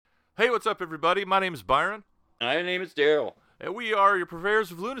Hey, what's up, everybody? My name is Byron. My name is Daryl. And we are your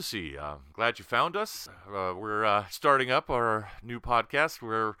purveyors of lunacy. Glad you found us. We're starting up our new podcast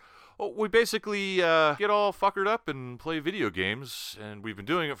where we basically get all fuckered up and play video games. And we've been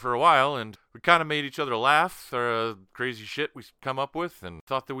doing it for a while, and we kind of made each other laugh. Crazy shit we come up with, and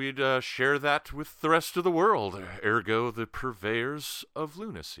thought that we'd share that with the rest of the world. Ergo, the purveyors of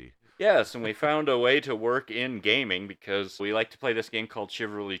lunacy. Yes, and we found a way to work in gaming because we like to play this game called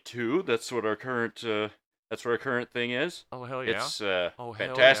Chivalry 2. That's what our current thing is. Oh, hell yeah. It's a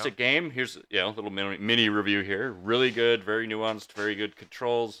fantastic game. Here's a little mini review here. Really good, very nuanced, very good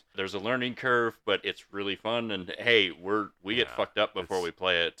controls. There's a learning curve, but it's really fun. And hey, we get fucked up before we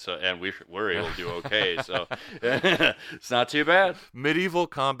play it, and we're able to do okay. So it's not too bad. Medieval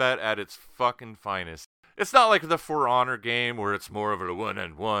combat at its fucking finest. It's not like the For Honor game where it's more of a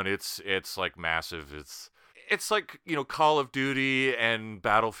one-on-one. It's like massive. It's like, Call of Duty and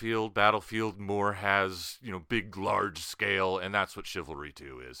Battlefield. Battlefield more has, big, large scale, and that's what Chivalry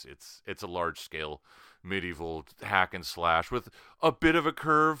 2 is. It's a large scale medieval hack and slash with a bit of a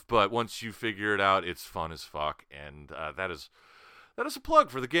curve, but once you figure it out, it's fun as fuck, and that is a plug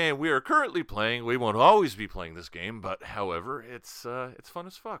for the game we are currently playing. We won't always be playing this game, but however, it's fun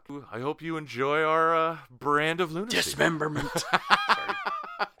as fuck. I hope you enjoy our brand of lunacy. Dismemberment.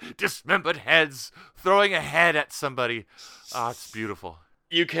 Dismembered heads, throwing a head at somebody. It's beautiful.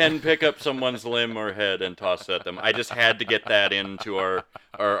 You can pick up someone's limb or head and toss at them. I just had to get that into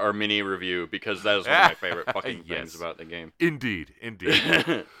our mini review because that is one of my favorite fucking things about the game. Indeed.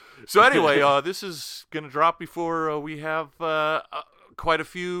 So anyway, this is going to drop before we have quite a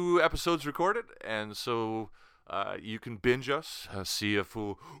few episodes recorded, and so you can binge us, see if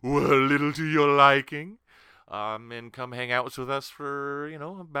we're a little to your liking, and come hang out with us for,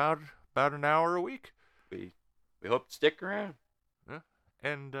 about an hour a week. We hope to stick around. Yeah,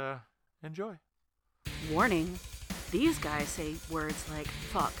 and enjoy. Warning, these guys say words like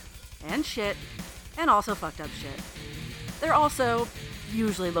fuck and shit, and also fucked up shit. They're also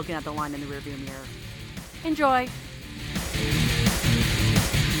usually looking at the line in the rearview mirror. Enjoy.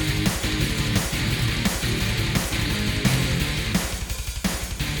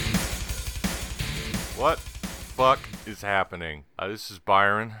 What fuck is happening? This is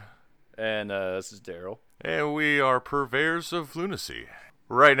Byron. And this is Daryl. And we are purveyors of lunacy.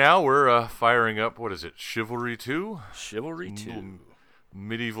 Right now we're firing up, what is it, Chivalry 2? Chivalry 2.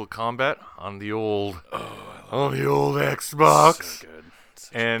 Medieval combat on the old Xbox. So good.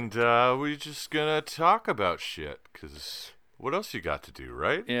 And we're just gonna talk about shit, because what else you got to do,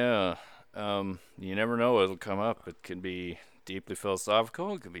 right? Yeah. You never know what'll come up. It can be deeply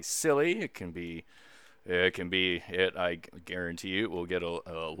philosophical. It can be silly. It can be. I guarantee you it will get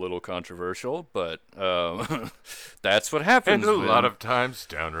a little controversial, but that's what happens. And a lot of times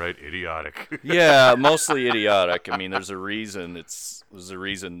downright idiotic. Yeah, mostly idiotic. I mean, there's a reason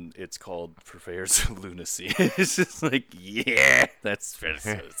it's called Purveyors of Lunacy. It's just like, yeah, that's what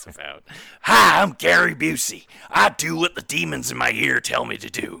it's about. Hi, I'm Gary Busey. I do what the demons in my ear tell me to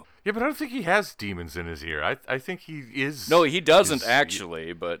do. Yeah, but I don't think he has demons in his ear. I think he is... No, he doesn't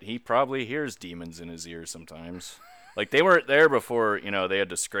actually, but he probably hears demons in his ear sometimes. Like, they weren't there before, they had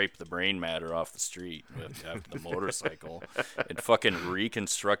to scrape the brain matter off the street with the motorcycle and fucking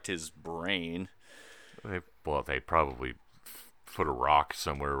reconstruct his brain. They probably put a rock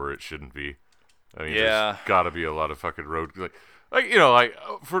somewhere where it shouldn't be. I mean, yeah. There's got to be a lot of fucking road...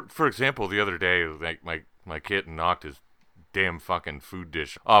 for example, the other day, my kitten knocked his damn fucking food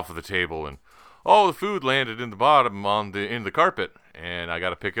dish off of the table, and the food landed in the bottom in the carpet, and I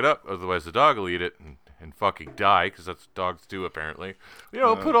gotta pick it up, otherwise the dog will eat it and fucking die, because that's what dogs do apparently.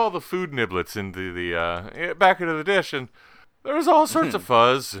 Put all the food niblets into the back into the dish, and there was all sorts of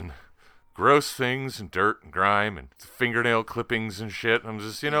fuzz and gross things and dirt and grime and fingernail clippings and shit. I'm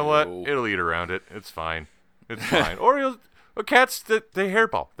just, what? It'll eat around it. It's fine. Or cats, they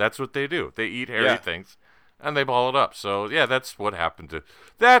hairball. That's what they do. They eat hairy things. And they ball it up. So yeah, that's what happened to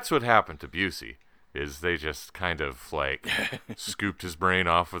Busey. Is they just kind of like scooped his brain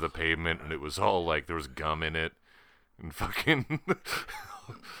off of the pavement, and it was all like there was gum in it, and fucking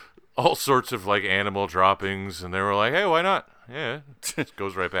all sorts of like animal droppings, and they were like, hey, why not? Yeah, it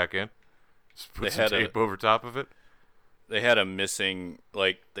goes right back in. Just put some tape over top of it. They had a missing,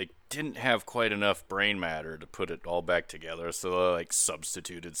 they didn't have quite enough brain matter to put it all back together, so they,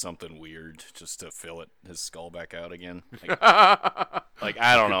 substituted something weird just to fill his skull back out again. I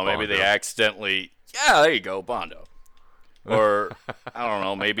don't know, maybe they accidentally... Yeah, there you go, Bondo. Or, I don't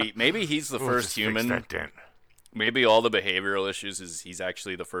know, maybe he's the first human... Fix that dent. Maybe all the behavioral issues is he's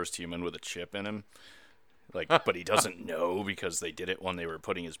actually the first human with a chip in him. Like, but he doesn't know because they did it when they were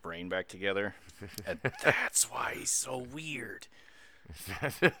putting his brain back together. And that's why he's so weird.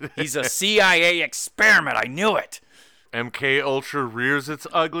 He's a CIA experiment. I knew it. MK Ultra rears its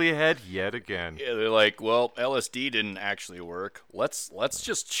ugly head yet again. Yeah, they're like, well, LSD didn't actually work. Let's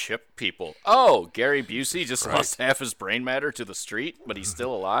just chip people. Oh, Gary Busey just lost half his brain matter to the street, but he's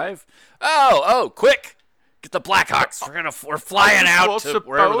still alive. Oh, quick! Get the Blackhawks. We're flying out to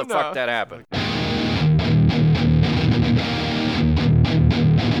wherever the fuck that happened.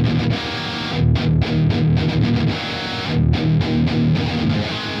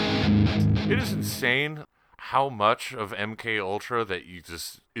 It is insane how much of MK Ultra that you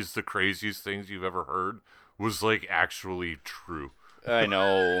just is the craziest things you've ever heard was like actually true. I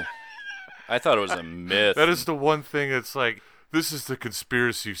know. I thought it was a myth. That is the one thing that's like, this is the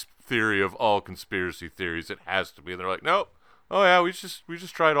conspiracy theory of all conspiracy theories. It has to be. And they're like, nope. Oh yeah, we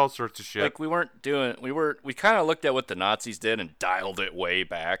just tried all sorts of shit. Like we kind of looked at what the Nazis did and dialed it way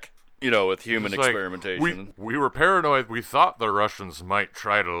back. With human experimentation. We were paranoid. We thought the Russians might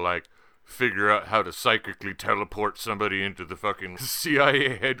try to like figure out how to psychically teleport somebody into the fucking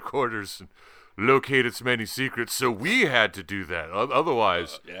CIA headquarters and locate its many secrets, so we had to do that.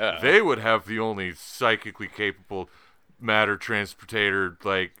 Otherwise, they would have the only psychically capable matter transportator,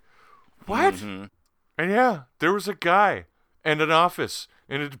 like, what? Mm-hmm. And yeah, there was a guy and an office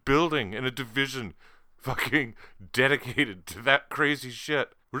and a building and a division fucking dedicated to that crazy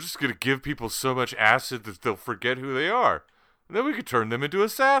shit. We're just gonna give people so much acid that they'll forget who they are. And then we could turn them into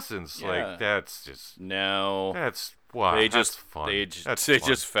assassins. Yeah. Like, that's just... No. That's... Wow, that's fun. They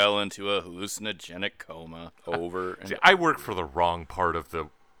just fell into a hallucinogenic coma over and... See, I work for the wrong part of the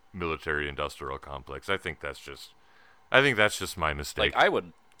military-industrial complex. I think that's just my mistake. Like, I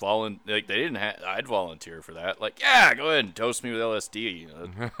would I'd volunteer for that. Like, yeah, go ahead and dose me with LSD.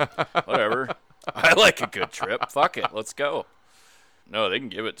 Whatever. I like a good trip. Fuck it. Let's go. No, they can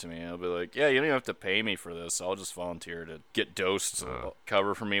give it to me. I'll be like, yeah, you don't even have to pay me for this. I'll just volunteer to get dosed,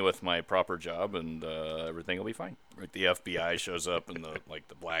 cover for me with my proper job, and everything will be fine. Like the FBI shows up in the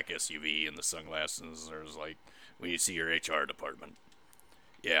black SUV and the sunglasses. There's like, we see your HR department.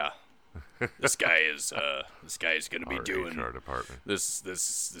 Yeah, this guy is gonna be doing HR department.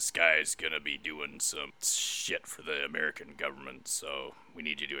 This guy's gonna be doing some shit for the American government. So we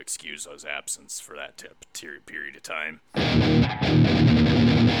need you to excuse his absence for that period of time.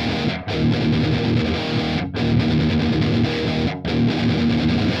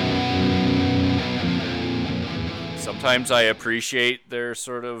 Sometimes I appreciate their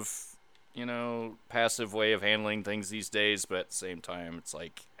sort of, passive way of handling things these days, but at the same time, it's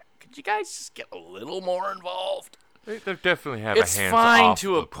like, could you guys just get a little more involved? They definitely have a hands-off approach. It's fine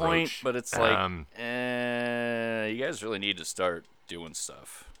to a point, but it's like, you guys really need to start doing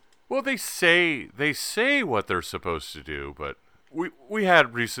stuff. Well, they say what they're supposed to do, but we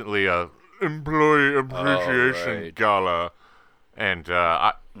had recently a employee appreciation gala, and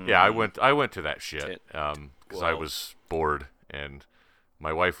I went to that shit because I was bored and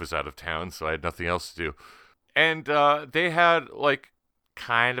my wife was out of town, so I had nothing else to do, and they had like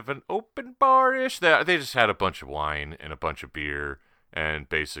kind of an open bar-ish. They just had a bunch of wine and a bunch of beer, and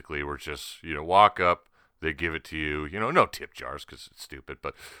basically were just walk up. They give it to you, no tip jars because it's stupid.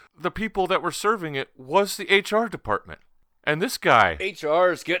 But the people that were serving it was the HR department. And this guy... HR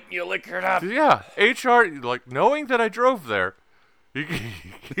is getting you liquored up. Yeah, HR, like, knowing that I drove there, he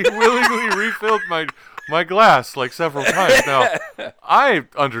willingly refilled my glass, like, several times. Now, I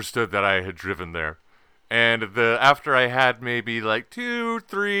understood that I had driven there. And after I had maybe, like,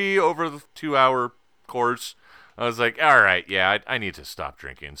 2-3 over the 2-hour course, I was like, all right, yeah, I need to stop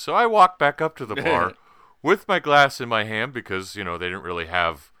drinking. So I walked back up to the bar with my glass in my hand because, they didn't really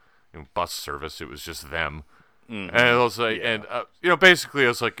have bus service. It was just them. Mm-hmm. And I was like, basically I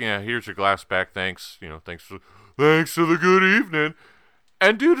was like, yeah, here's your glass back. Thanks. Thanks for the good evening.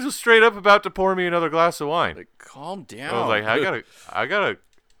 And dude is straight up about to pour me another glass of wine. Like, calm down. I was like,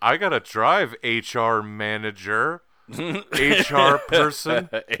 I gotta drive, HR manager. HR person.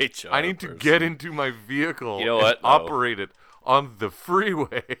 I need to get into my vehicle and operate it on the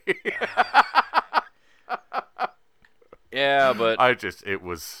freeway. Yeah, but it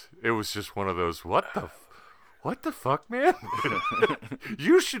was just one of those what the fuck, man?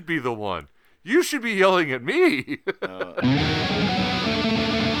 You should be the one. You should be yelling at me.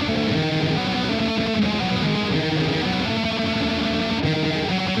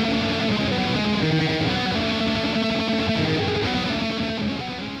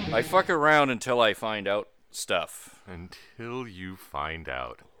 I fuck around until I find out stuff. Until you find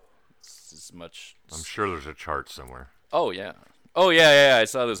out. It's as much. I'm sure there's a chart somewhere. Oh yeah. Oh yeah. I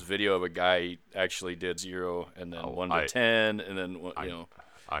saw this video of a guy actually did 0 and then 1 to 10 and then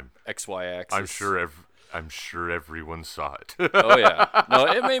XY axis. I'm sure everyone saw it. Oh yeah. No,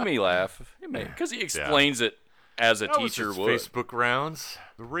 it made me laugh. Because he explains it as a teacher was would. Facebook rounds.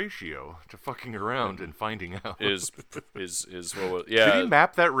 The ratio to fucking around and finding out is what? Yeah. Did he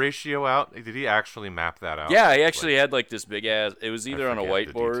map that ratio out? Did he actually map that out? Yeah, he actually had like this big ass. It was either on a forget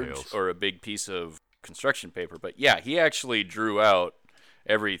the whiteboard details. or a big piece of construction paper. But yeah, he actually drew out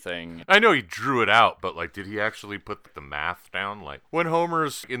everything. I know he drew it out, but like, did he actually put the math down? Like when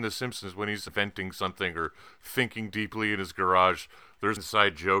Homer's in The Simpsons, when he's inventing something or thinking deeply in his garage, there's a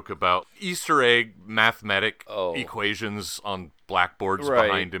side joke about Easter egg mathematic equations on blackboards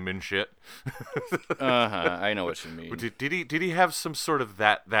behind him and shit. I know what you mean. Did he have some sort of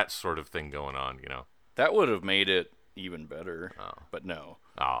that sort of thing going on? You know, that would have made it even better. But no.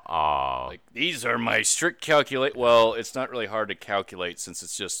 Like these are my strict calculate. Well, it's not really hard to calculate since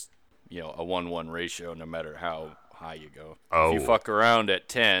it's just a 1-1 ratio. No matter how high you go. If you fuck around at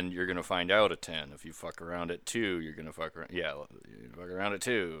 10, you're gonna find out a 10. If you fuck around at 2, you're gonna fuck around. Yeah, you fuck around at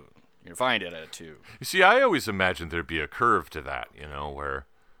 2, you're gonna find it at 2. You see, I always imagined there'd be a curve to that. Where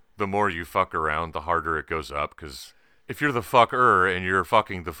the more you fuck around, the harder it goes up. Because if you're the fucker and you're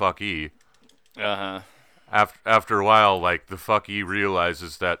fucking the fuckee, After a while, like, the fuckee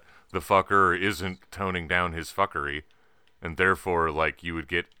realizes that the fucker isn't toning down his fuckery, and therefore, like, you would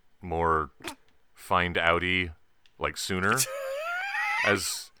get more find outy, like, sooner.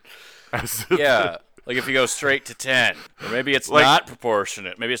 Yeah, like if you go straight to 10, or maybe it's not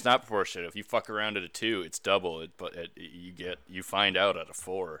proportionate. Maybe it's not proportionate. If you fuck around at a 2, it's double. You find out at a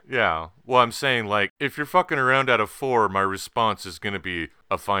 4. Yeah. Well, I'm saying, like, if you're fucking around at a 4, my response is gonna be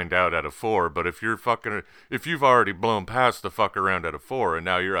a find out at a 4. But if you've already blown past the fuck around at a 4, and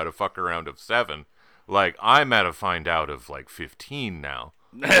now you're at a fuck around of 7, like, I'm at a find out of like 15 now.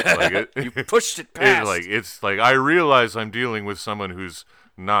 Like, you pushed it past. It's like I realize I'm dealing with someone who's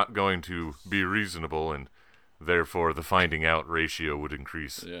not going to be reasonable, and therefore the finding out ratio would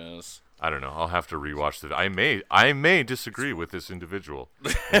increase. Yes. I don't know. I'll have to rewatch it. I may disagree with this individual.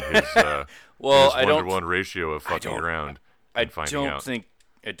 In his, well, his 1-to-1 ratio of fucking around and finding out.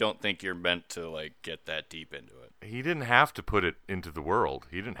 I don't think you're meant to like get that deep into it. He didn't have to put it into the world.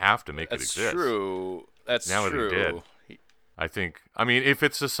 He didn't have to make it exist. That's true. That's now true. He did. I mean, if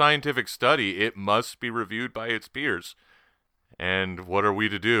it's a scientific study, it must be reviewed by its peers. And what are we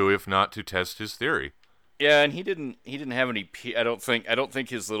to do if not to test his theory? Yeah, and he didn't have any. I don't think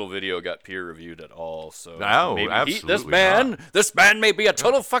his little video got peer reviewed at all. So no, maybe absolutely this man may be a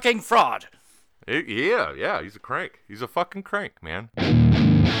total fucking fraud. Yeah, he's a crank. He's a fucking crank, man.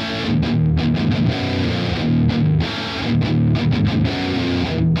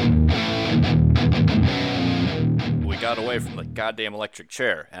 We got away from the goddamn electric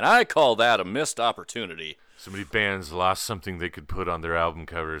chair, and I call that a missed opportunity. So many bands lost something they could put on their album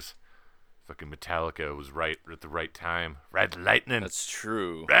covers. Fucking Metallica was right at the right time. Ride the lightning. That's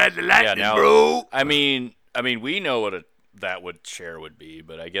true. Ride the lightning, bro. I mean, we know what that chair would be,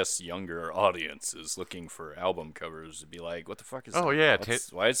 but I guess younger audiences looking for album covers would be like, "What the fuck is?" Oh that? yeah,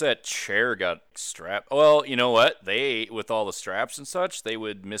 why is that chair got strapped? Well, you know what? They with all the straps and such, they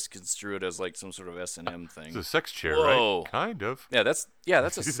would misconstrue it as like some sort of S&M thing. It's a sex chair, Whoa. right? Kind of. Yeah, that's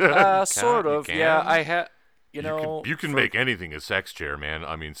a sort of. Yeah, I had. You can make anything a sex chair, man.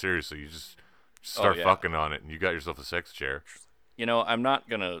 I mean, seriously, you just start fucking on it, and you got yourself a sex chair. I am not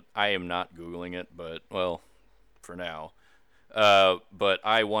Googling it, but, well, for now. But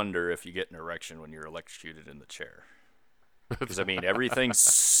I wonder if you get an erection when you're electrocuted in the chair. Because, I mean,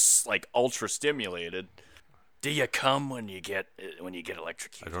 everything's, like, ultra-stimulated. Do you come when you get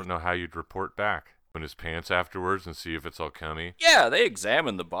electrocuted? I don't know how you'd report back. In his pants afterwards and see if it's all cummy. Yeah, they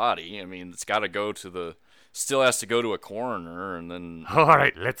examine the body. I mean, it's got to go still has to go to a coroner, and then... All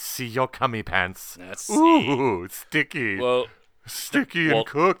right, let's see your cummy pants. Let's see. Ooh, sticky. Well... Sticky and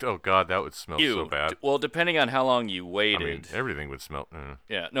cooked. Oh, God, that would smell so bad. Well, depending on how long you waited... I mean, everything would smell...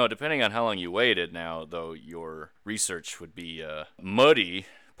 Yeah, no, depending on how long you waited now, though, your research would be muddy,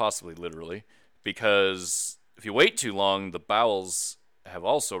 possibly literally, because if you wait too long, the bowels have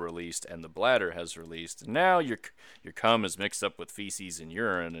also released, and the bladder has released. And now your cum is mixed up with feces and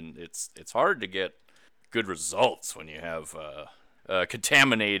urine, and it's hard to get good results when you have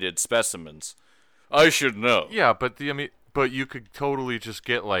contaminated specimens. I should know. Yeah, but you could totally just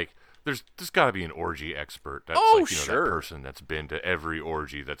get like there's got to be an orgy expert. That's sure. that person that's been to every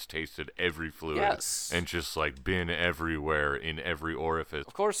orgy, that's tasted every fluid, Yes. and just like been everywhere in every orifice.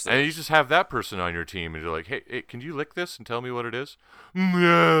 Of course. And you just have that person on your team, and you're like, hey, can you lick this and tell me what it is?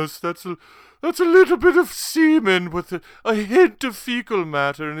 Yes, that's a little bit of semen with a hint of fecal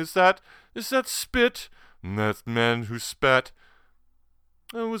matter, and is that spit? That man who spat.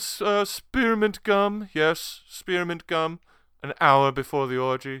 It was spearmint gum. Yes, spearmint gum. An hour before the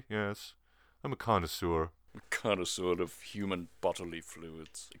orgy. Yes, I'm a connoisseur. Connoisseur of human bodily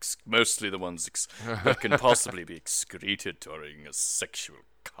fluids, mostly the ones that can possibly be excreted during a sexual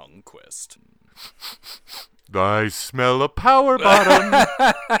conquest. I smell a power bottom.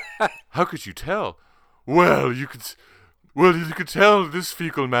 How could you tell? Well, you could tell this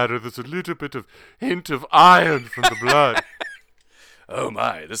fecal matter. There's a little bit of hint of iron from the blood. Oh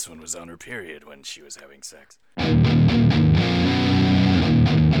my, this one was on her period when she was having sex.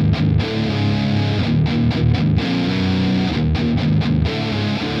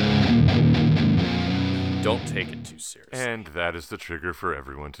 Don't take it too seriously. And that is the trigger for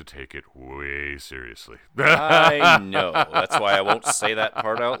everyone to take it way seriously. I know. That's why I won't say that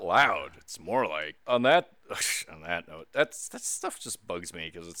part out loud. It's more like, on that note, that stuff just bugs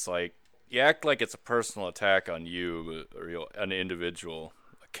me, because it's like, you act like it's a personal attack on you, or an individual,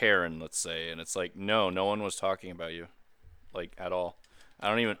 a Karen, let's say, and it's like, no one was talking about you, like, at all.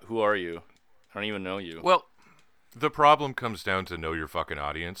 Who are you? I don't even know you. Well, the problem comes down to know your fucking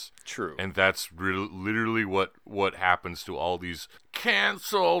audience. True. And that's literally what happens to all these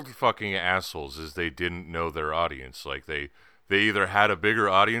canceled fucking assholes, is they didn't know their audience. Like, they either had a bigger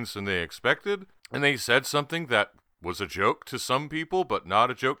audience than they expected, and they said something that was a joke to some people, but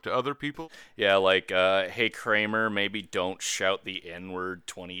not a joke to other people. Yeah, like, hey, Kramer, maybe don't shout the N-word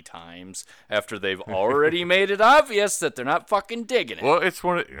 20 times after they've already made it obvious that they're not fucking digging it. Well, it's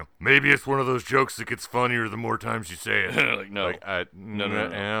maybe it's one of those jokes that gets funnier the more times you say it. Like, no. Like,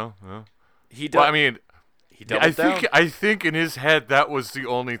 no. He Well, I mean, he doubled down. I think in his head that was the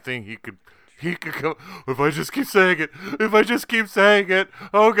only thing he could go. If I just keep saying it,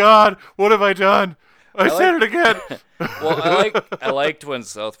 oh God, what have I done? I said it again. Well, I liked when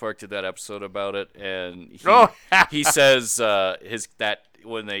South Park did that episode about it, and he says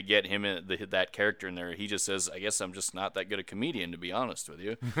when they get him in that character in there, he just says, "I guess I'm just not that good a comedian, to be honest with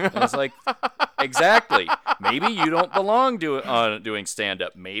you." And it's like, exactly. Maybe you don't belong doing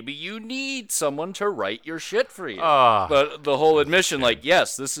stand-up. Maybe you need someone to write your shit for you. But the whole admission, like,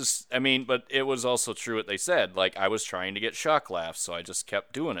 yes, this is. I mean, but it was also true what they said. Like, I was trying to get shock laughs, so I just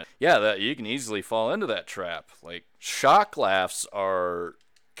kept doing it. Yeah, that you can easily fall into that trap. Like, shock laughs are,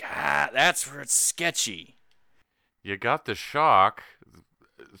 God, that's where it's sketchy. You got the shock.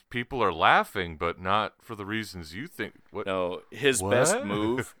 People are laughing, but not for the reasons you think. What? No, his best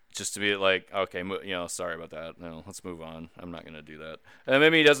move, just to be like, okay, sorry about that. No, let's move on. I'm not going to do that. And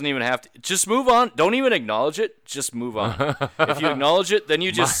maybe he doesn't even have to. Just move on. Don't even acknowledge it. Just move on. If you acknowledge it, then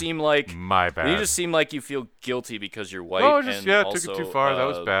you just seem like... My bad. Then you just seem like you feel guilty because you're white. Oh, took it too far. That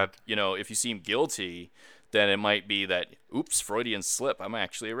was bad. If you seem guilty, then it might be that, oops, Freudian slip. I'm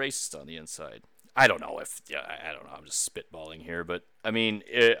actually a racist on the inside. I don't know. I'm just spitballing here, but I mean,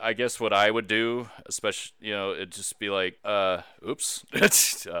 I guess what I would do, especially, it'd just be like, oops,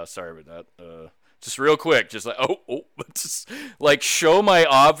 sorry about that. Just real quick, just like, just like show my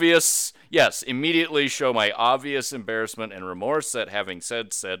obvious, immediately show my obvious embarrassment and remorse at having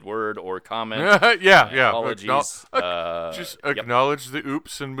said word or comment. Apologies. Just acknowledge the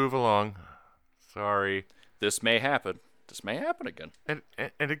oops and move along. Sorry. This may happen. This may happen again. And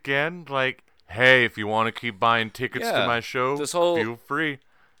again, like, hey, if you want to keep buying tickets to my show, feel free.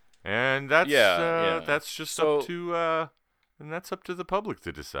 And that's that's just up to and that's up to the public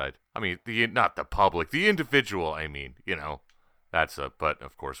to decide. I mean, not the public, the individual. I mean, but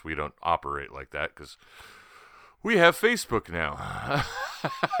of course we don't operate like that because we have Facebook now,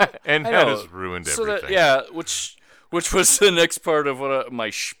 and that has ruined everything. Which was the next part of what my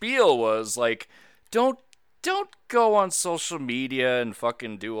spiel was. Like, don't go on social media and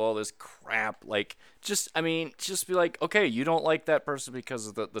fucking do all this crap. Like, just be like, okay, you don't like that person because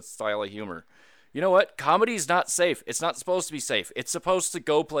of the style of humor. You know what? Comedy's not safe. It's not supposed to be safe. It's supposed to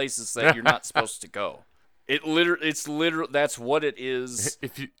go places that you're not supposed to go. It's literally that's what it is.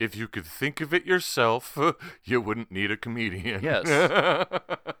 If you could think of it yourself, you wouldn't need a comedian. Yes.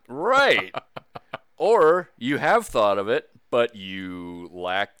 Right. Or you have thought of it, but you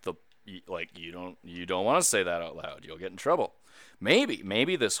lack the you don't want to say that out loud. You'll get in trouble.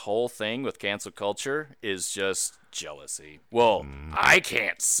 maybe this whole thing with cancel culture is just jealousy. Well, I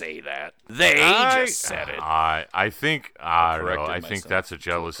can't say that. They just said it. I think I don't know. corrected I think myself that's a to a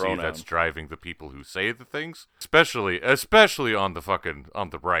jealousy pronoun. that's driving the people who say the things, especially on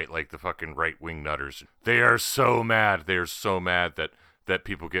the right, like the fucking right wing nutters. They are so mad. They are so mad that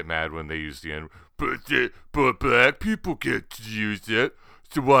people get mad when they use the N. But black people get to use it.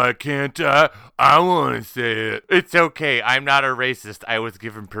 So why can't I? I want to say it. It's okay. I'm not a racist. I was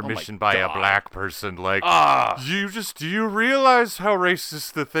given permission by a black person. Like, do you realize how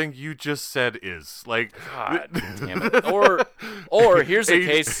racist the thing you just said is? Like, God damn it. Or here's a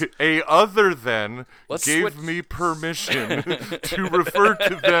case. A other than Let's gave switch- me permission to refer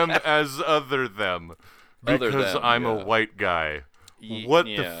to them as other them because Other them, I'm a yeah. white guy. What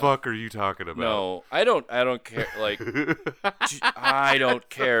the yeah. fuck are you talking about? No, I don't care. Like, I don't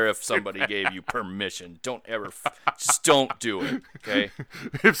care if somebody gave you permission. Don't ever, just don't do it. Okay.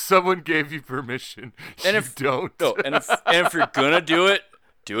 If someone gave you permission, And you if don't. no, and if you're gonna do it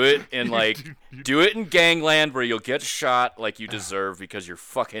in gangland where you'll get shot like you deserve because you're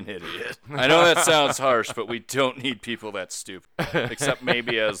fucking idiot. I know that sounds harsh, but we don't need people that stupid. Except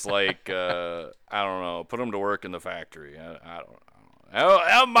maybe as like I don't know, put them to work in the factory. I don't know.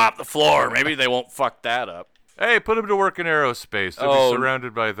 I'll mop the floor. Maybe they won't fuck that up. Hey, put them to work in aerospace. They'll Oh, be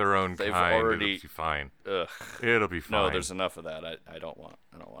surrounded by their own they've kind. already- It'll be fine. Ugh. It'll be fine. No, there's enough of that. I don't want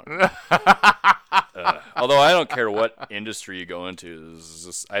it. Although I don't care what industry you go into,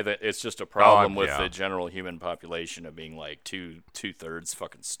 it's just a problem with yeah. the general human population of being like two-thirds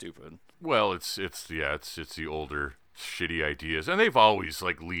fucking stupid. Well, it's the older shitty ideas, and they've always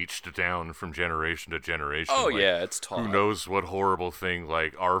like leached down from generation to generation. Oh like, yeah, it's taught. Who knows what horrible thing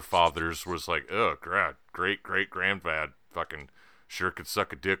like our fathers was like? Oh, great granddad fucking sure could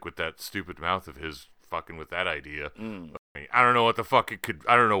suck a dick with that stupid mouth of his, fucking with that idea. I mean, I don't know what the fuck it could.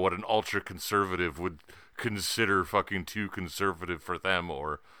 I don't know what an ultra conservative would consider fucking too conservative for them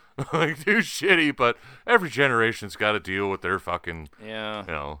or like too shitty. But every generation's got to deal with their fucking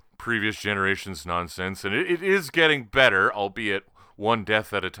Yeah. Previous generation's nonsense, and it is getting better, albeit one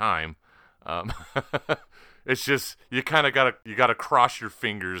death at a time. It's just you kind of gotta cross your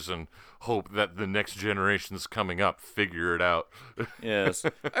fingers and hope that the next generations coming up figure it out. Yes.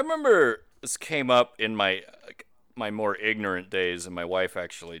 I remember this came up in my more ignorant days, and my wife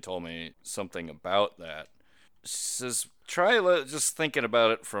actually told me something about that. She says, try just thinking about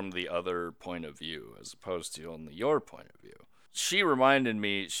it from the other point of view as opposed to only your point of view. She reminded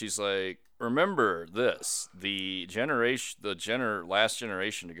me, she's like, remember this, last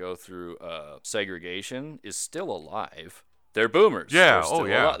generation to go through segregation is still alive. They're boomers. Yeah, They're still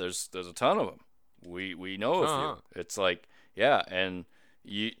yeah. alive. There's a ton of them. We know a few. It's like, yeah, and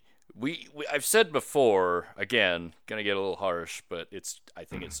I've said before, again, gonna get a little harsh, but I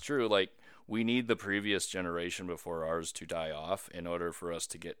think it's true, like, we need the previous generation before ours to die off in order for us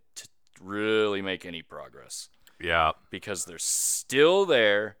to get to really make any progress. Yeah, Because they're still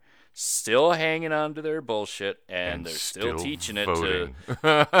there, still hanging on to their bullshit, and they're still teaching voting. it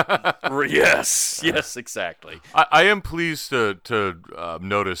to. Yes, exactly. I am pleased to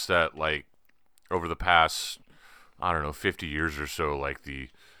notice that, like, over the past, I don't know, 50 years or so, like, the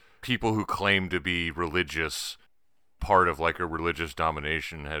people who claim to be religious, part of, like, a religious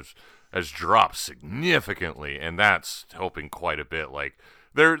domination has dropped significantly, and that's helping quite a bit. Like,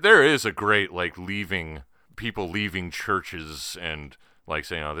 there is a great, like, people leaving churches and, like,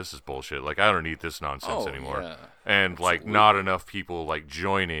 saying, oh, this is bullshit. Like, I don't need this nonsense anymore. Yeah, and, like, not enough people, like,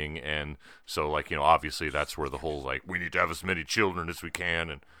 joining. And so, like, obviously that's where the whole, like, we need to have as many children as we can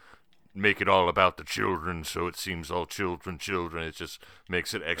and make it all about the children so it seems all children. It just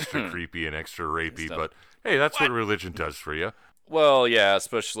makes it extra creepy and extra rapey. But, hey, that's what religion does for you. Well, yeah,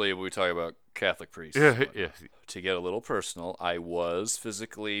 especially when we talk about Catholic priests. Yeah. To get a little personal, I was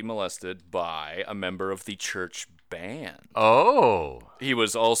physically molested by a member of the church band. Oh. He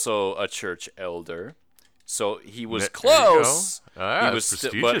was also a church elder, so he was There you close. go. Ah, He was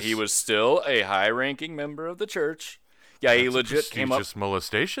prestigious. but he was still a high-ranking member of the church. Yeah, he That's a legit came up. prestigious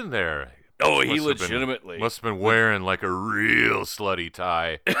molestation there. Oh, he Must have been- legitimately. must have been wearing like a real slutty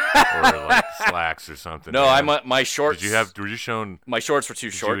tie or like slacks or something. No, man. my shorts. Were you shown? My shorts were too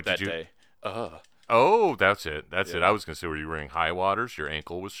short did that you- day. Oh, that's it. I was gonna say, were you wearing high waters? Your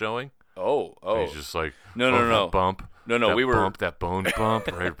ankle was showing. Oh. He's just like No, that no. bump. No, that we were- bump, that bone bump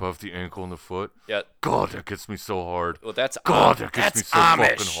right above the ankle and the foot. Yeah. God, that gets me so hard. Well, that's God, that gets me that's so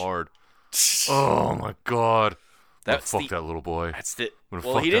Amish. fucking hard. Oh my God. That's fuck the- that little boy. That's the. I'm gonna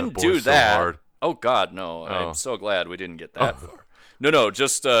Well, fuck he that didn't boy do so that. hard. Oh God, no! Oh. I'm so glad we didn't get that far. No,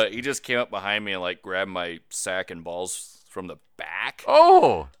 just he just came up behind me and like grabbed my sack and balls from the back.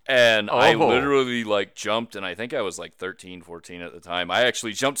 Oh! And I Oh. literally, like, jumped, and I think I was, like, 13, 14 at the time. I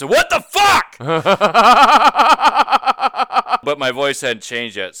actually jumped and what the fuck? But my voice hadn't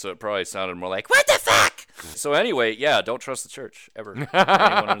changed yet, so it probably sounded more like, what the fuck? So anyway, yeah, don't trust the church, ever.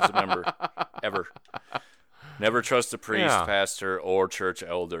 Anyone who's a member, ever. Never trust a priest, Yeah. pastor, or church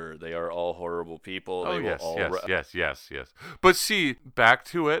elder. They are all horrible people. Oh, They will all yes. But see, back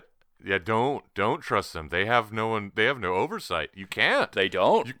to it. Yeah, don't trust them. They have no oversight. You can't. They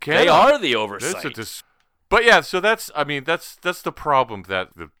don't. You can't. They are the oversight. But yeah, so that's the problem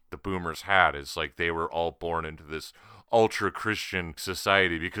that the boomers had, is like they were all born into this ultra Christian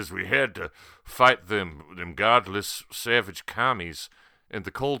society because we had to fight them godless savage commies in the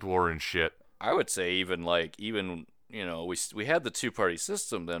Cold War and shit. I would say even we had the two-party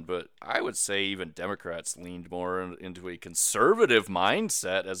system then, but I would say even Democrats leaned more into a conservative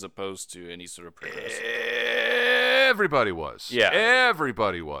mindset as opposed to any sort of progressive. Everybody was. Yeah.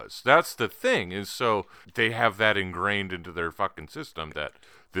 Everybody was. That's the thing, is so they have that ingrained into their fucking system that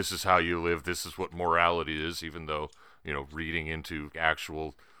this is how you live, this is what morality is, even though, reading into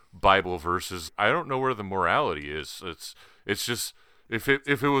actual Bible verses, I don't know where the morality is. It's just, if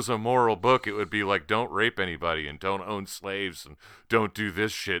it was a moral book, it would be like, don't rape anybody and don't own slaves and don't do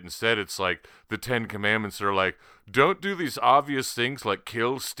this shit. Instead, it's like the 10 Commandments are like, don't do these obvious things like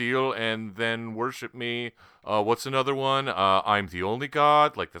kill, steal, and then worship me. What's another one? I'm the only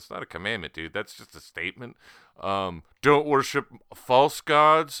God. Like, that's not a commandment, dude. That's just a statement. Don't worship false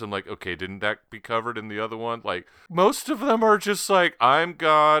gods. I'm like, okay, didn't that be covered in the other one? Like, most of them are just like, I'm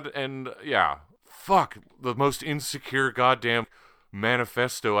God, and yeah, fuck, the most insecure goddamn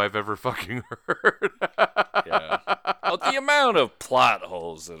manifesto I've ever fucking heard. Yeah. Well, the amount of plot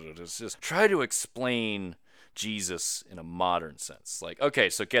holes in it is just try to explain Jesus in a modern sense. Like, okay,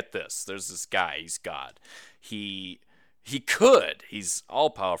 so get this. There's this guy, he's God. He's all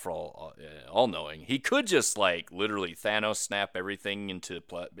powerful, all knowing. He could just like literally Thanos snap everything into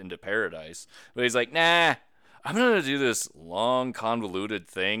paradise. But he's like, nah, I'm going to do this long convoluted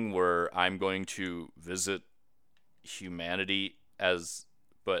thing where I'm going to visit humanity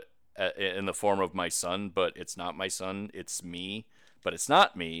in the form of my son, but it's not my son, it's me, but it's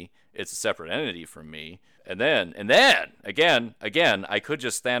not me, it's a separate entity from me. And then again, I could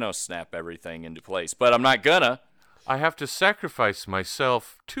just Thanos snap everything into place, but I'm not gonna. I have to sacrifice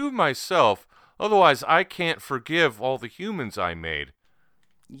myself to myself, otherwise I can't forgive all the humans I made.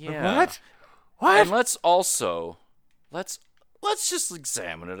 Yeah. What? And let's just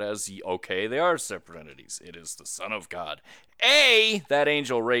examine it as they are separate entities. It is the Son of God. That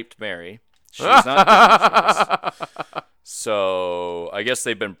angel raped Mary. She's not doing this. So I guess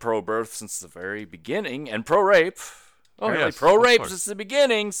they've been pro-birth since the very beginning, and pro-rape. Yes, pro-rape since the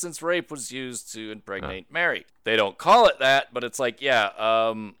beginning, since rape was used to impregnate Mary. They don't call it that, but it's like,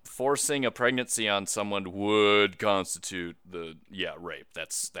 forcing a pregnancy on someone would constitute rape.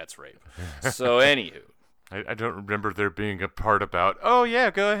 That's rape. So anywho. I don't remember there being a part about, oh yeah,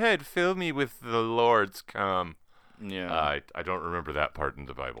 go ahead, fill me with the Lord's cum. Yeah. I don't remember that part in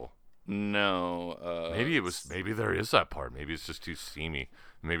the Bible. No. Maybe there is that part. Maybe it's just too steamy.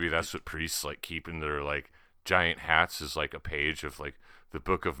 Maybe that's what priests like keep in their like giant hats, is like a page of like the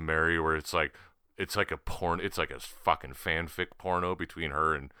Book of Mary where it's like a fucking fanfic porno between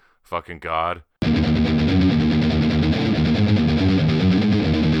her and fucking God.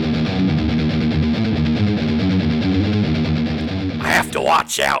 I have to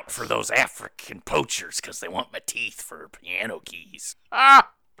watch out for those African poachers because they want my teeth for piano keys. You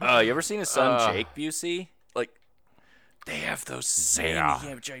ever seen his son Jake Busey? Like, they have those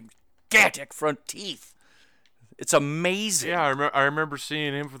gigantic front teeth. It's amazing. Yeah, I remember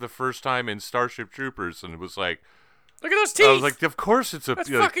seeing him for the first time in Starship Troopers, and it was like, look at those teeth. I was like, of course it's a. That's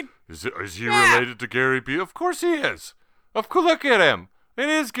like, fucking. Is he related to Gary Busey? Of course he is. Look at him. It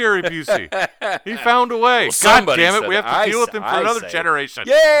is Gary Busey. He found a way. Well, God somebody damn it, said we have to deal with him for another generation.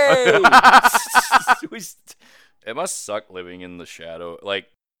 Yay! It must suck living in the shadow. Like,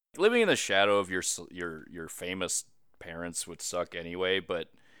 living in the shadow of your famous parents would suck anyway, but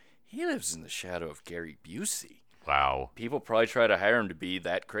he lives in the shadow of Gary Busey. Wow. People probably try to hire him to be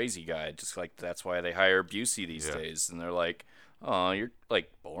that crazy guy, just like that's why they hire Busey these days. And they're like, oh, you're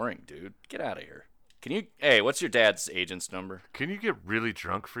like boring, dude. Get out of here. What's your dad's agent's number? Can you get really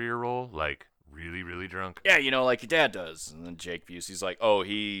drunk for your role? Like, really, really drunk? Yeah, like your dad does. And then Jake Busey's like, oh,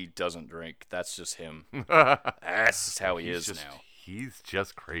 he doesn't drink. That's just him. That's just how he is now. He's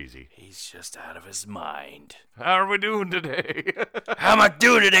just crazy. He's just out of his mind. How are we doing today? How am I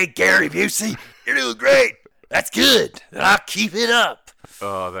doing today, Gary Busey? You're doing great. That's good. I'll keep it up.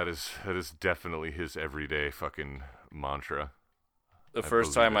 Oh, that is definitely his everyday fucking mantra. The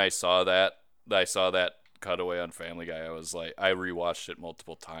first time I saw that cutaway on Family Guy, I was like, I rewatched it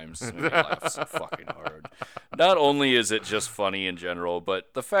multiple times and it laughed so fucking hard. Not only is it just funny in general,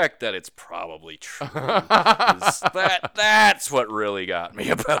 but the fact that it's probably true that's what really got me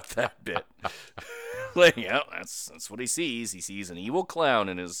about that bit. Like, yeah, that's what he sees. He sees an evil clown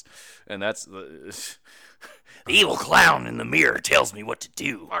in his, and that's the evil clown in the mirror tells me what to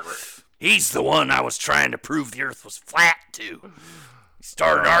do. He's the one I was trying to prove the earth was flat to. He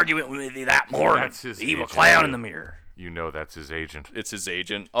started arguing with me that morning. That's his the evil agent. clown in the mirror. You know that's his agent. It's his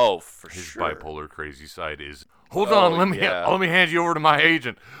agent. Oh, for His sure. bipolar crazy side is. Hold on, let me hand you over to my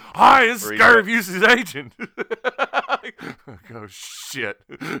agent. Hi, this is Or Gary Busey's agent. Oh shit!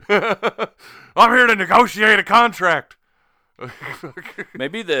 I'm here to negotiate a contract.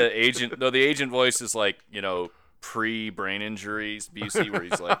 Maybe the agent, though the agent voice is like, pre-brain injuries Busey, where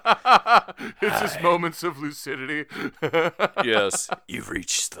he's like, it's just moments of lucidity. yes, You've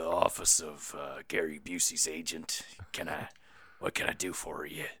reached the office of Gary Busey's agent. What can I do for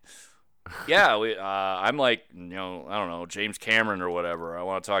you? yeah, I'm like, I don't know, James Cameron or whatever. I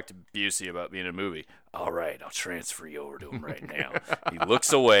want to talk to Busey about being in a movie. All right, I'll transfer you over to him right now. He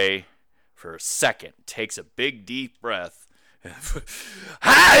looks away for a second, takes a big deep breath.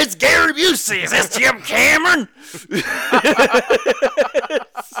 Hi, it's Gary Busey. Is this Jim Cameron?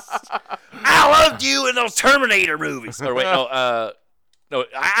 I loved you in those Terminator movies. Or wait, no,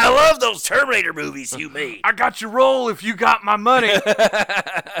 I love those Terminator movies you made. I got your role if you got my money.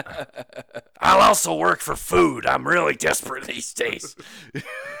 I'll also work for food. I'm really desperate these days.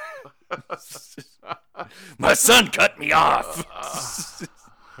 My son cut me off.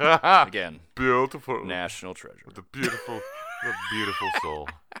 again, Beautiful. national treasure. The beautiful soul.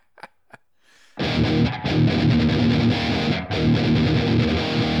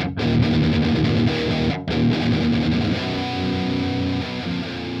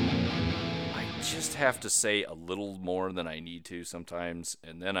 I just have to say a little more than I need to sometimes,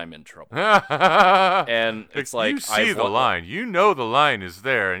 and then I'm in trouble. And And it's like you see the line. You know the line is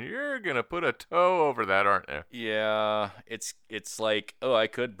there, and you're gonna put a toe over that, aren't you? Yeah, it's like, oh, I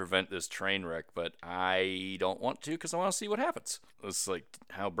could prevent this train wreck, but I don't want to because I want to see what happens. It's like,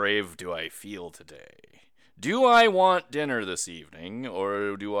 how brave do I feel today? Do I want dinner this evening,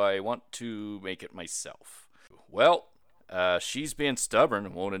 or do I want to make it myself? Well, she's being stubborn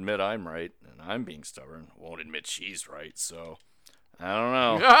and won't admit I'm right, and I'm being stubborn, won't admit she's right, so I don't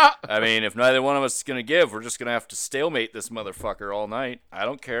know. I mean, if neither one of us is going to give, we're just going to have to stalemate this motherfucker all night. I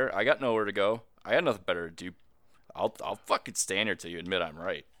don't care. I got nowhere to go. I got nothing better to do. I'll fucking stand here till you admit I'm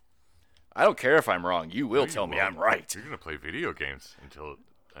right. I don't care if I'm wrong. You will tell me I'm right. You're gonna play video games until.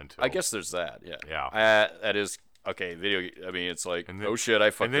 I guess there's that, yeah. Yeah. That is, okay, I mean, it's like, oh shit, I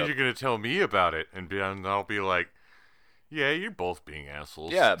fucked up. And then you're gonna tell me about it, and I'll be like, yeah, you're both being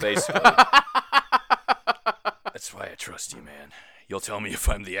assholes. Yeah, basically. That's why I trust you, man. You'll tell me if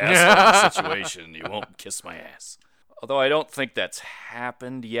I'm the asshole in the situation. You won't kiss my ass. Although I don't think that's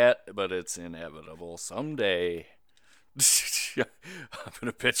happened yet, but it's inevitable someday. I'm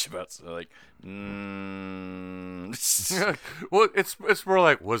gonna pitch about something like, Well, it's more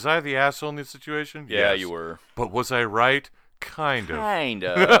like, was I the asshole in this situation? yeah, Yes. you were. But was I right? Kind of. Kind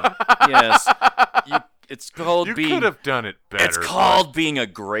of. Yes. It's called You being. could have done it better. It's called being a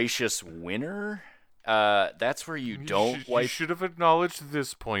gracious winner. That's where you but don't you wipe. should have acknowledged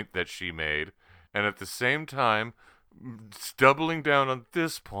this point that she made, and at the same time, doubling down on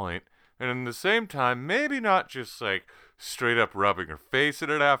this point, and in the same time, maybe not just like straight up rubbing her face in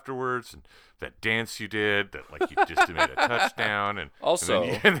it afterwards, and that dance you did, that like you just made a touchdown, and Also-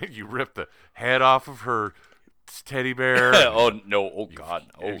 and then you ripped the head off of her teddy bear. Oh no! Oh god!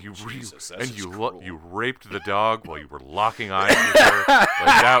 Oh and you Jesus! That's and just you cruel. you raped the dog while you were locking eyes with her. Like,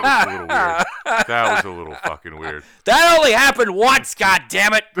 that was a little weird. That was a little fucking weird. That only happened once,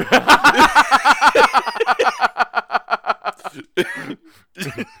 goddammit!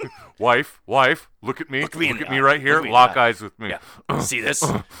 Wife, look at me. Look me in the me eye. right here. Look me in Lock the eye. eyes with me. Yeah. See this?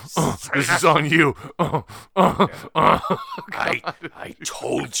 This is on you. I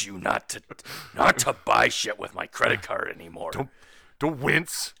told you not to buy shit with my credit card anymore. Don't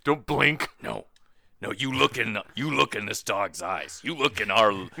wince. Don't blink. No, you look in this dog's eyes. You look in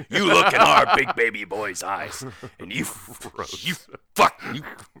our big baby boy's eyes, and you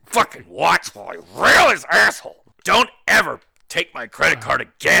fucking watch while I rail his asshole. Don't ever take my credit card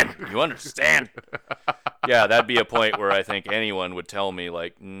again. You understand? Yeah, that'd be a point where I think anyone would tell me,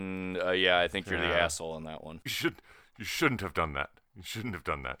 like, yeah, I think you're the asshole on that one. You shouldn't have done that. You shouldn't have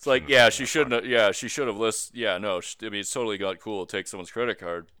done that. It's like, yeah, she shouldn't have. Yeah, she should have listed. Yeah, no, I mean, it's totally got cool to take someone's credit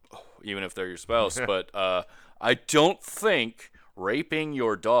card, even if they're your spouse. But I don't think raping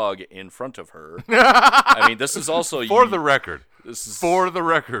your dog in front of her. I mean, this is also For the record. This is For the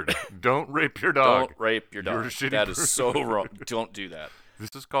record. Don't rape your dog. Don't rape your dog. You're a shitty That is person. so wrong. Don't do that.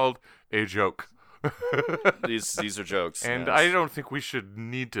 This is called a joke. These are jokes. And yes. I don't think we should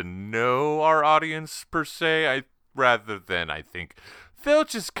need to know our audience per se. Rather than I think they'll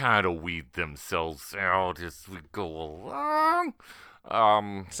just kind of weed themselves out as we go along.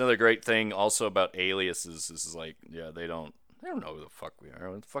 It's another great thing also about aliases. This is like, yeah, they don't know who the fuck we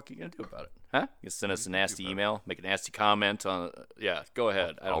are. What the fuck are you gonna do about it? Huh? You can send us a nasty email, make a nasty comment on. Yeah, go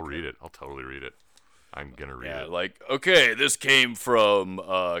ahead. I'll read it. I'll totally read it. I'm gonna read it. Like, okay, this came from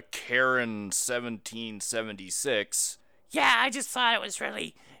Karen 1776. Yeah, I just thought it was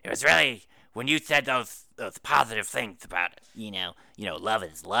really when you said those positive things about it, you know, love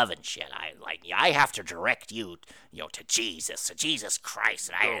is love and shit. I have to direct you, to Jesus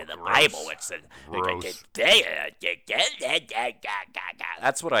Christ, and the Bible. It's Gross.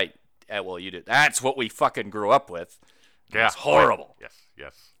 That's what well, you did. That's what we fucking grew up with. Yeah. It's horrible.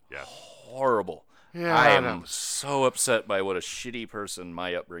 Yes. Horrible. Yeah, I am so upset by what a shitty person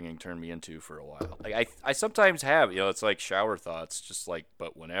my upbringing turned me into for a while. Like I sometimes have, it's like shower thoughts, just like,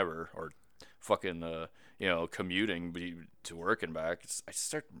 but whenever, or fucking, commuting to work and back. I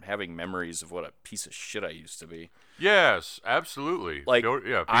start having memories of what a piece of shit I used to be. Yes, absolutely. Like,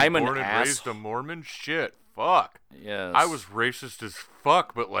 being I'm an born and raised a Mormon. Shit, fuck. Yes. I was racist as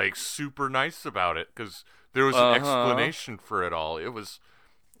fuck, but like super nice about it because there was an explanation for it all. It was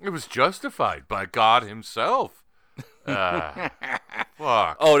justified by God Himself.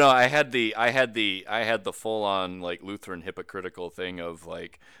 Fuck. Oh no, I had the full on like Lutheran hypocritical thing of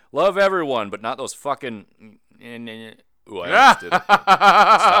like love everyone, but not those fucking. Ooh, I almost did it.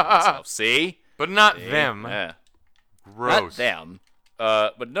 I stopped myself. See, But not See? them. Yeah. Gross. Not them.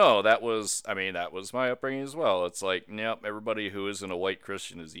 But no, that was my upbringing as well. It's like, yep, everybody who isn't a white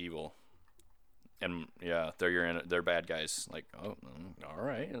Christian is evil. And yeah, they're bad guys. Like, oh, all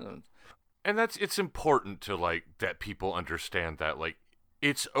right. And it's important to like that people understand that like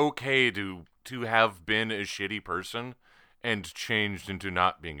it's okay to have been a shitty person and changed into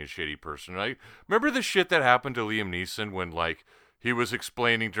not being a shitty person. Right? Remember the shit that happened to Liam Neeson when like he was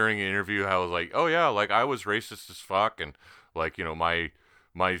explaining during an interview how like, oh yeah, like I was racist as fuck and like,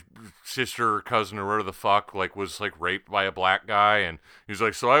 my sister or cousin or whatever the fuck like was like raped by a black guy, and he's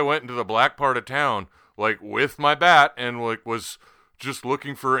like, so I went into the black part of town like with my bat and like was just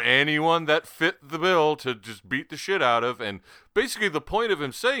looking for anyone that fit the bill to just beat the shit out of. And basically the point of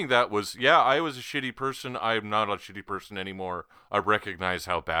him saying that was, yeah, I was a shitty person. I'm not a shitty person anymore. I recognize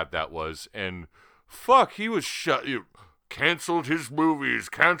how bad that was. And fuck, he was canceled his movies,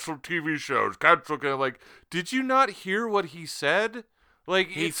 canceled TV shows, canceled, like, did you not hear what he said? Like,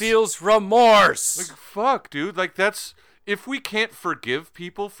 he feels remorse. Like, fuck, dude. Like, that's, if we can't forgive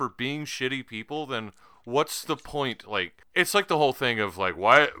people for being shitty people, then what's the point? Like, it's like the whole thing of like,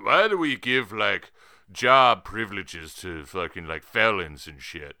 why do we give like job privileges to fucking like felons and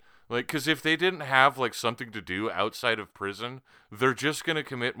shit? Like, because if they didn't have like something to do outside of prison, they're just gonna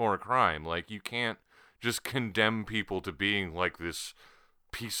commit more crime. Like, you can't just condemn people to being like this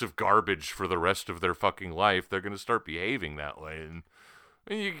piece of garbage for the rest of their fucking life. They're gonna start behaving that way, and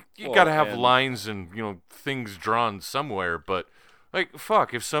you gotta have lines and things drawn somewhere. But like,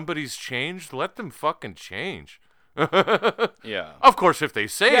 fuck, if somebody's changed, let them fucking change. Yeah. Of course, if they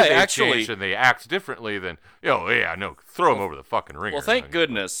say they actually changed and they act differently, then throw them over the fucking ringer. Well, thank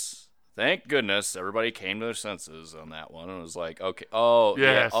goodness, everybody came to their senses on that one and was like, okay,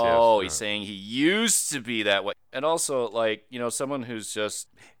 he's saying he used to be that way, and also like someone who's just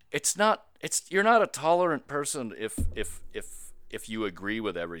you're not a tolerant person if you agree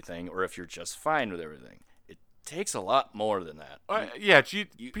with everything or if you're just fine with everything. It takes a lot more than that.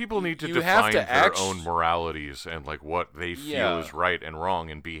 People need to you define have to their own moralities and like what they feel is right and wrong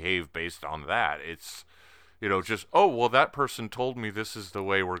and behave based on that. It's just, oh, well, that person told me this is the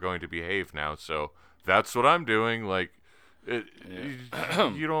way we're going to behave now, so that's what I'm doing. Like,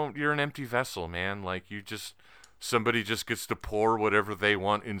 you're an empty vessel, man. Like, somebody just gets to pour whatever they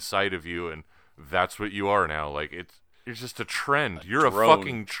want inside of you, and that's what you are now. Like, you're just a trend. You're a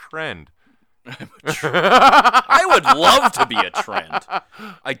fucking trend. I would love to be a trend.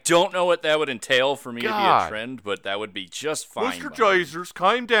 I don't know what that would entail for me to be a trend, but that would be just fine. Mr. Jesus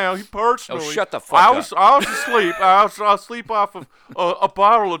came down. He personally. Oh, shut the fuck up. I was asleep. I was asleep off of a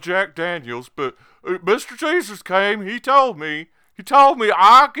bottle of Jack Daniels, but Mr. Jesus came. He told me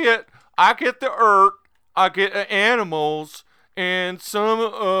I get the earth, I get animals, and some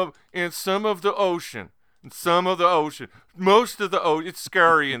of the ocean. And some of the ocean, most of the ocean, it's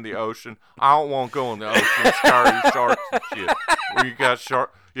scary in the ocean. I don't want to go in the ocean. It's scary sharks and shit. Where you got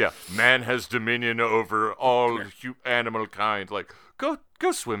shark. Yeah, man has dominion over all animal kind. Like, go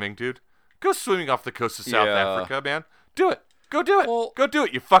swimming, dude. Go swimming off the coast of South Africa, man. Do it. Go do it. Well, go do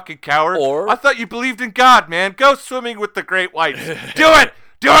it, you fucking coward. or- I thought you believed in God, man. Go swimming with the great whites. Do it.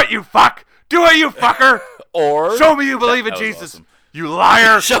 Do it, you fuck. Do it, you fucker. Or Show me you believe in that was Jesus. awesome. You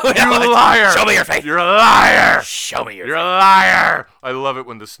liar. Show me you liar. Show me your face. You're a liar. Show me your You're a liar. I love it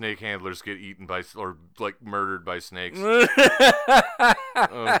when the snake handlers get eaten by or like murdered by snakes.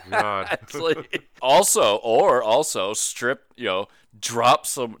 Oh God. also strip,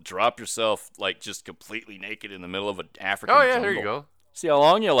 drop yourself like just completely naked in the middle of an African Oh yeah, jungle. there you go. See how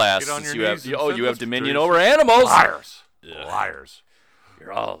long you last. Get on since your you knees have and send you have those dominion trees. over animals. Liars. Liars.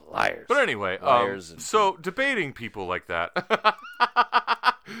 You're all liars. But anyway, Liars and- so debating people like that.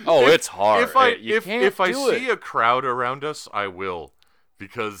 It's hard. If I see a crowd around us, I will,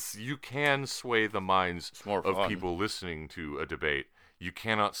 because you can sway the minds more of fun. people listening to a debate. You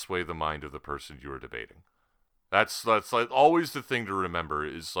cannot sway the mind of the person you are debating. That's like always the thing to remember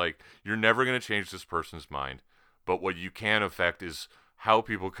is like you're never going to change this person's mind, but what you can affect is how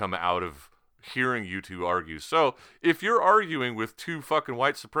people come out of hearing you two argue. So if you're arguing with two fucking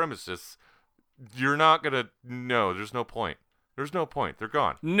white supremacists, you're not gonna. No, there's no point. There's no point. They're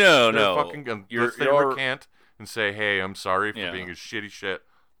gone. No. Fucking, unless they recant and say, "Hey, I'm sorry for being a shitty shit."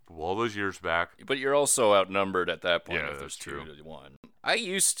 All those years back. But you're also outnumbered at that point Yeah, if there's that's true. 2-1. I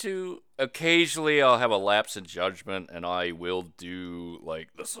used to occasionally I'll have a lapse in judgment and I will do like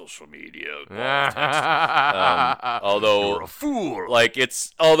the social media politics. Although You're a fool. like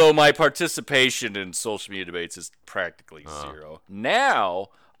although my participation in social media debates is practically zero. Now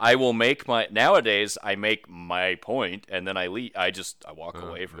nowadays I make my point and then I leave. I walk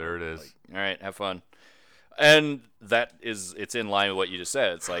away from there it. it is. Like, all right, have fun. And it's in line with what you just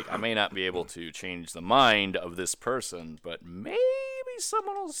said. It's like I may not be able to change the mind of this person, but maybe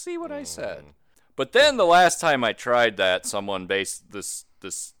someone will see what I said. But then the last time I tried that, someone this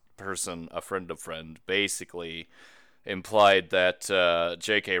person, a friend, basically implied that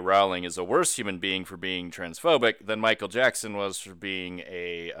J.K. Rowling is a worse human being for being transphobic than Michael Jackson was for being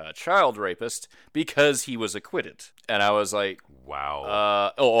a child rapist because he was acquitted. And I was like,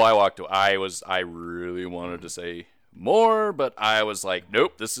 wow. I walked away. I really wanted to say more, but I was like,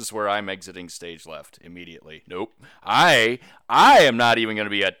 nope, this is where I'm exiting stage left immediately. Nope. I am not even going to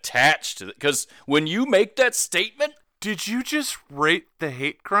be attached to it. Because when you make that statement, Did you just rate the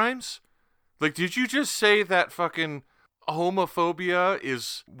hate crimes? Like, did you just say that fucking homophobia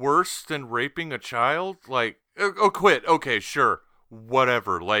is worse than raping a child? Like, quit. Okay, sure.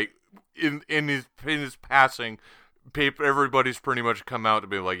 Whatever. Like, in his passing, everybody's pretty much come out to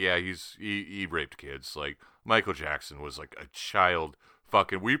be like, yeah, he raped kids. Like, Michael Jackson was like a child.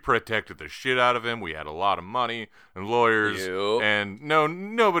 Fucking, we protected the shit out of him. We had a lot of money and lawyers, and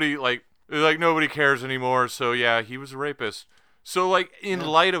nobody nobody cares anymore. So yeah, he was a rapist. So like, in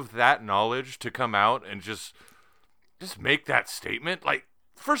light of that knowledge, to come out and just make that statement, like,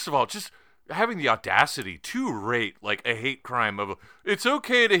 first of all, just having the audacity to rate like a hate crime of it's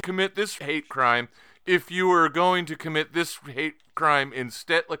okay to commit this hate crime if you were going to commit this hate crime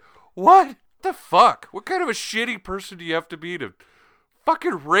instead. Like, what the fuck? What kind of a shitty person do you have to be to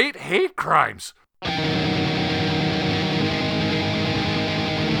fucking rate hate crimes?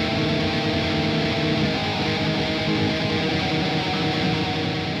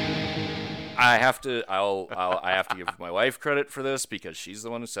 I have to give my wife credit for this because she's the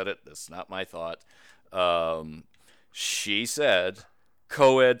one who said it. This is not my thought. She said,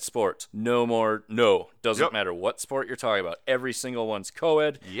 co-ed sports, doesn't matter what sport you're talking about. Every single one's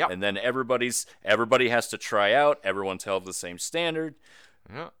co-ed, and then everybody has to try out. Everyone's held to the same standard.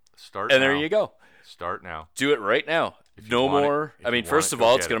 Yeah, start. And now. there you go. Start now. Do it right now. No more. I mean, first of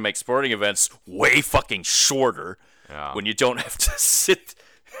all, it's going to make sporting events way fucking shorter when you don't have to sit.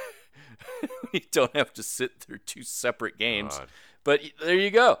 You don't have to sit through two separate games. God. But there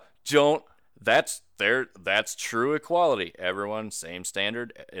you go. That's true equality. Everyone same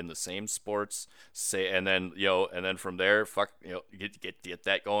standard in the same sports. And then from there, get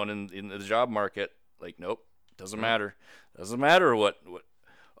that going in the job market. Like, nope, doesn't matter. Doesn't matter what.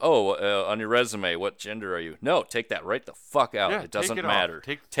 On your resume, what gender are you? No, take that right the fuck out. Yeah, it doesn't take it matter.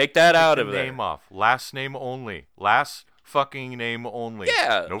 off. Take that out the of there. Name off. Last name only. Last fucking name only.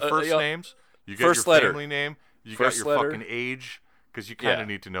 Yeah. No first names. You get first your letter. family name. You First got your letter. fucking age. Because you kind of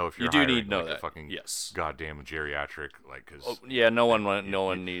need to know if you're do need to know like that. a fucking yes. goddamn geriatric. Like, cause no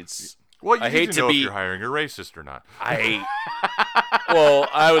one needs. Well, you I need hate to to know be if you're hiring a racist or not. Well,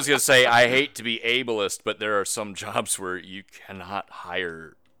 I was gonna say I hate to be ableist, but there are some jobs where you cannot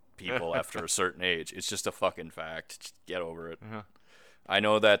hire people after a certain age. It's just a fucking fact. Just get over it. I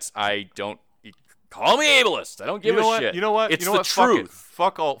know I don't call me ableist. I don't give a shit. You know what? It's you know the what? truth.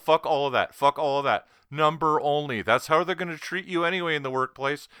 Fuck all of that. Fuck all of that. Number only. That's how they're going to treat you anyway in the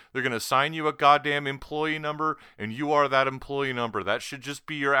workplace. They're going to assign you a goddamn employee number, and you are that employee number. That should just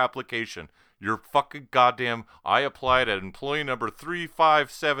be your application. You're fucking goddamn. I applied at employee number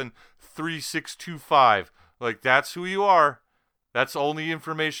 3573625. Like, that's who you are. That's only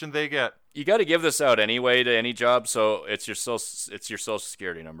information they get. You got to give this out anyway to any job, so it's your social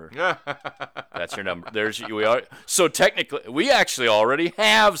security number. That's your number. We are. So technically, we actually already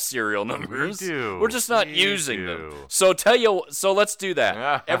have serial numbers. We do. We're just not using them. So let's do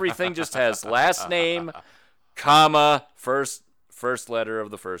that. Everything just has last name, comma, first letter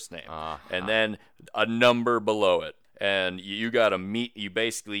of the first name, and then a number below it. And you got to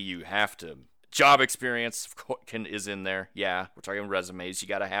you have to. Job experience is in there. Yeah, we're talking resumes. You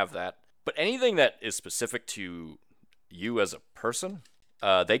got to have that. But anything that is specific to you as a person,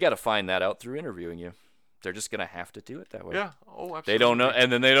 they got to find that out through interviewing you. They're just going to have to do it that way. Yeah. Oh, absolutely. They don't know,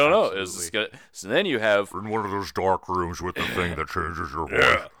 and then they don't know. So then you have... in one of those dark rooms with the thing that changes your voice.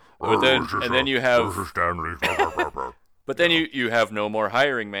 Yeah. But then you have... But then you have no more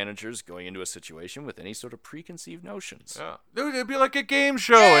hiring managers going into a situation with any sort of preconceived notions. Yeah. Dude, it'd be like a game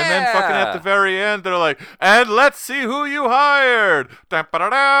show, and then fucking at the very end, they're like, and let's see who you hired. And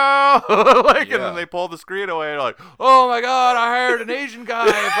then they pull the screen away, and they're like, oh my god, I hired an Asian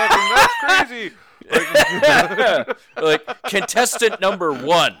guy. Fucking, that's crazy. Like, contestant number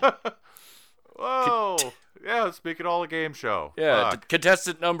 1. Whoa. Yeah, let's make it all a game show. Yeah,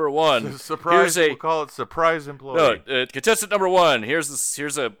 contestant number 1. Surprise. We'll call it surprise employee. No, contestant number 1. Here's a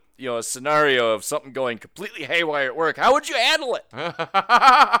a scenario of something going completely haywire at work. How would you handle it?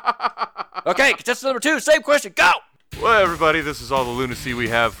 Okay, contestant number 2. Same question. Go. Well, everybody, this is all the lunacy we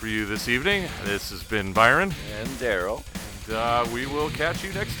have for you this evening. This has been Byron and Daryl, and we will catch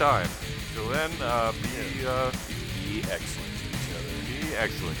you next time. Till then, be excellent to each other. Be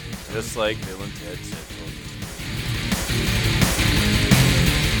excellent. Just like Bill and Ted said.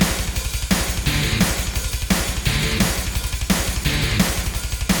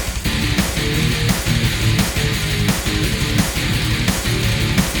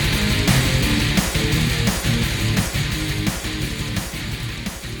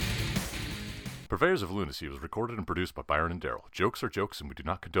 Purveyors of Lunacy was recorded and produced by Byron and Daryl. Jokes are jokes, and we do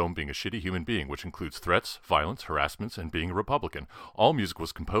not condone being a shitty human being, which includes threats, violence, harassments, and being a Republican. All music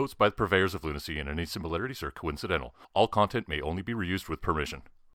was composed by the Purveyors of Lunacy, and any similarities are coincidental. All content may only be reused with permission.